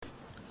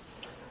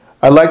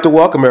I'd like to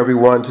welcome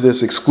everyone to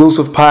this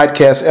exclusive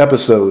podcast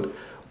episode,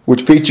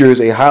 which features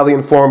a highly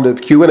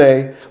informative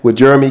Q&A with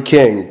Jeremy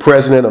King,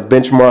 president of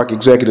Benchmark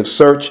Executive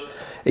Search,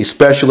 a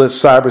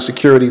specialist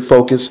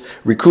cybersecurity-focused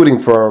recruiting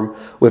firm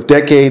with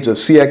decades of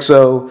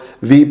CXO,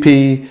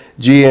 VP,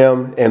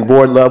 GM, and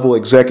board-level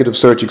executive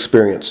search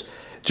experience.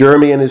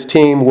 Jeremy and his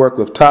team work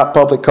with top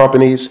public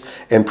companies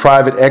and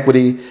private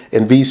equity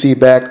and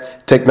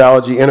VC-backed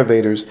technology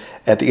innovators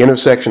at the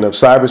intersection of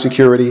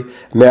cybersecurity,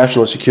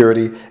 national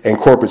security, and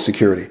corporate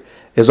security.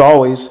 As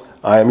always,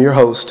 I am your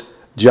host,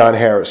 John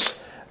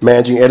Harris,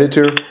 managing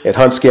editor at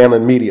Hunt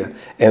Scanlon Media,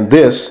 and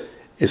this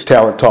is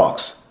Talent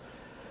Talks.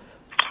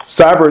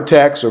 Cyber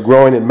attacks are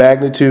growing in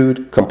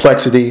magnitude,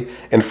 complexity,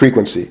 and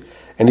frequency,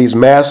 and these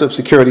massive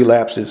security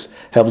lapses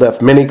have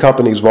left many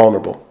companies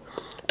vulnerable.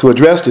 To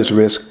address this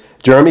risk,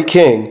 Jeremy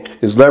King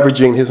is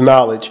leveraging his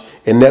knowledge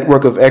and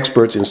network of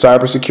experts in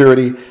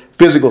cybersecurity,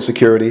 physical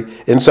security,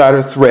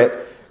 insider threat,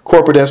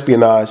 corporate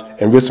espionage,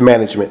 and risk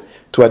management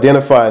to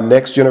identify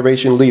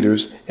next-generation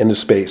leaders in the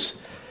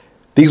space.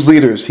 These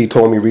leaders, he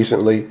told me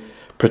recently,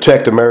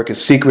 protect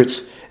America's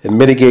secrets and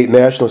mitigate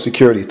national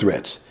security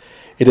threats.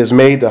 It has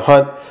made the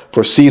hunt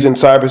for seasoned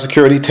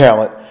cybersecurity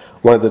talent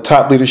one of the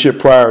top leadership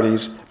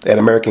priorities at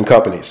American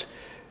companies.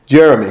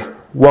 Jeremy,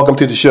 welcome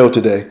to the show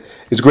today.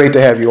 It's great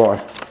to have you on.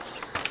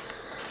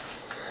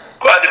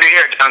 Glad to be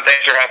here, John.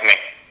 Thanks for having me.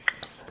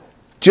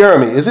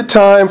 Jeremy, is it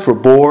time for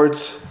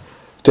boards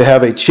to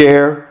have a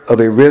chair of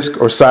a risk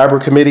or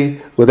cyber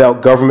committee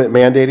without government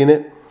mandating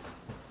it?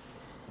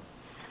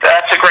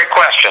 That's a great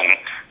question.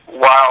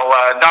 While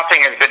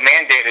nothing has been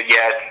mandated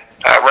yet,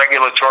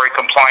 regulatory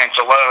compliance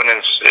alone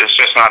is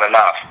just not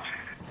enough.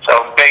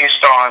 So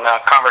based on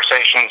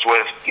conversations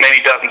with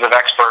many dozens of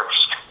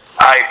experts,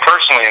 I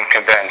personally am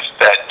convinced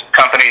that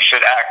companies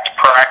should act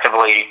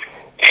proactively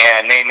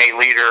and name a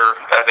leader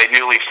of a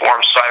newly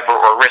formed cyber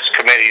or risk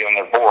committee on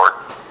their board.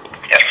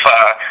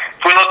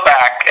 If we look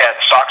back at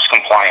SOX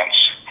compliance,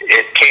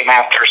 it came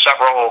after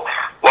several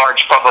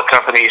large public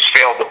companies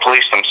failed to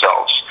police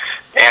themselves,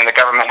 and the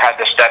government had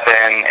to step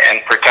in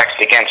and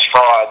protect against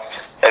fraud,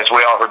 as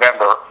we all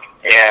remember,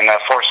 and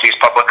force these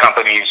public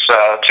companies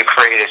to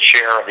create a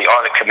chair of the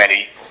audit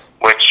committee,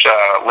 which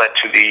led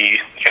to the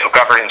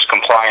governance,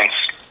 compliance,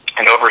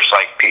 and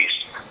oversight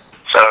piece.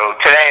 So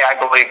today I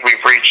believe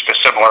we've reached a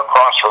similar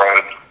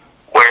crossroad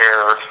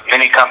where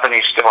many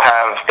companies still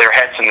have their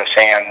heads in the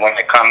sand when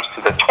it comes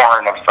to the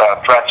torrent of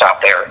threats out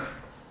there.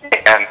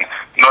 And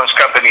most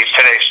companies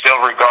today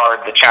still regard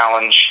the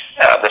challenge,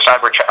 the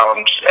cyber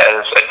challenge,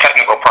 as a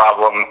technical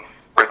problem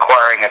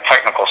requiring a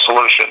technical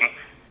solution.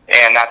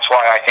 And that's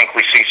why I think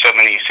we see so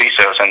many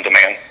CISOs in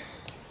demand.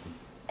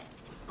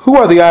 Who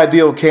are the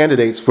ideal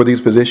candidates for these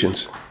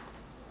positions?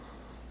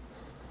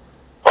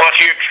 Well,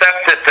 if you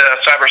accept that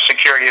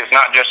cybersecurity is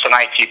not just an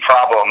IT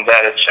problem,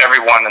 that it's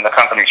everyone in the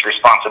company's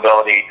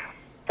responsibility,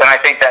 then I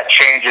think that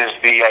changes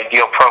the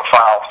ideal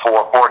profile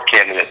for board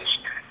candidates.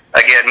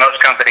 Again, most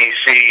companies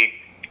see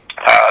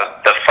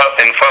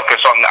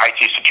focus on the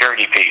IT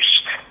security piece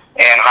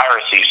and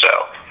hire a CISO.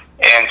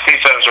 And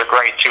CISOs are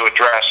great to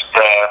address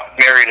the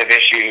myriad of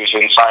issues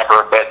in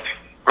cyber, but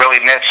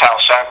really miss how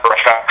cyber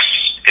affects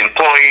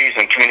employees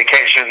and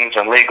communications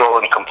and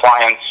legal and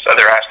compliance,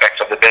 other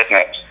aspects of the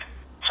business.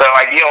 So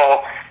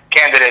ideal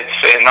candidates,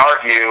 in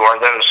our view,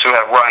 are those who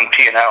have run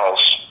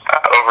P&Ls,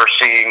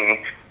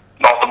 overseeing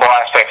multiple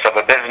aspects of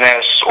a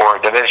business or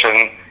a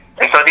division.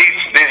 And so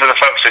these are the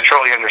folks that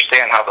truly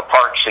understand how the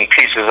parts and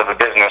pieces of a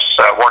business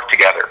work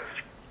together.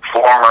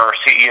 Former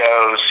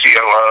CEOs,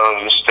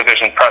 COOs,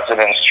 division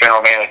presidents,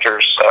 general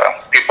managers,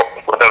 people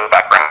with those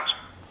backgrounds.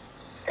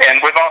 And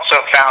we've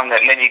also found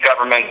that many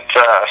government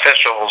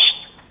officials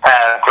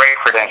have great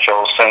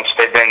credentials since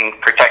they've been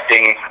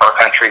protecting our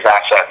country's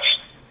assets.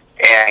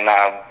 And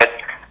but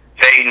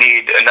they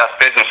need enough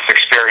business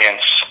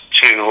experience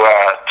to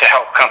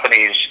help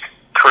companies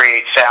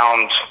create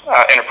sound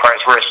enterprise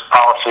risk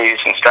policies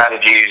and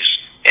strategies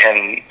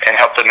and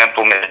help them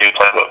implement a new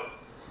playbook.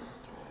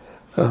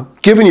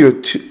 Given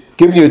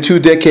your 2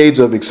 decades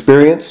of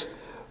experience,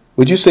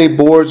 would you say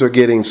boards are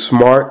getting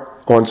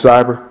smart on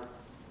cyber?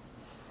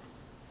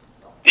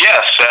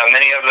 Yes,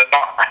 many of them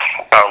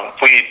are.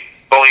 We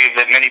believe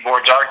that many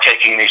boards are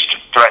taking these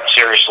threats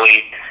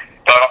seriously,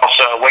 but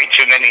also way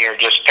too many are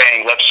just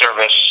paying lip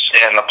service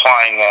and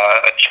applying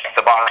a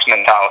check-the-box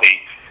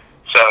mentality.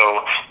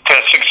 So to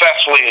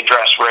successfully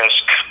address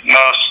risk,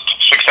 most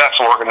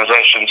successful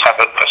organizations have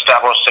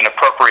established an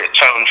appropriate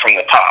tone from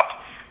the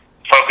top,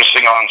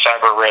 focusing on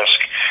cyber risk,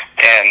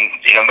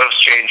 and most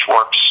change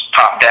works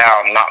top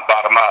down, not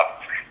bottom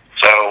up.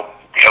 So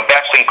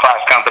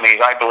best-in-class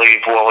companies, I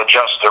believe, will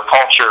adjust their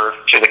culture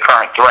to the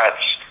current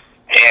threats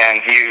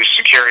and view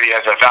security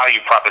as a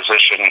value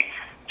proposition,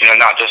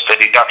 not just a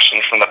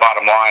deduction from the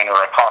bottom line or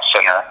a cost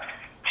center.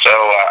 So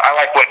I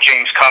like what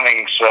James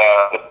Cummings,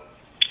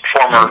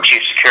 former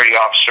chief security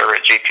officer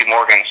at JP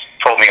Morgan,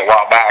 told me a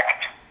while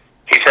back.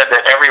 He said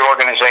that every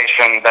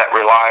organization that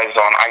relies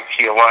on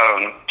IT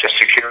alone to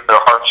secure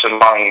their hearts and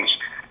lungs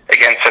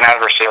against an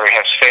adversary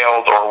has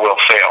failed or will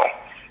fail.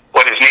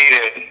 What is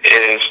needed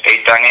is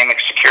a dynamic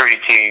security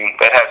team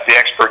that has the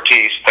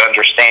expertise to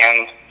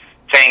understand,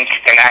 think,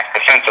 and act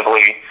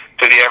defensively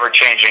to the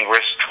ever-changing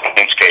risk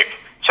landscape.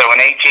 So an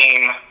A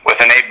team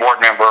with an A board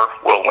member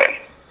will win.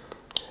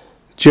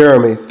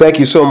 Jeremy, thank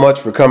you so much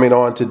for coming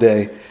on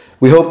today.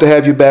 We hope to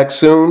have you back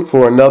soon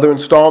for another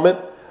installment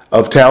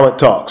of Talent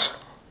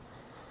Talks.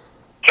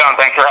 John,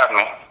 thanks for having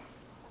me.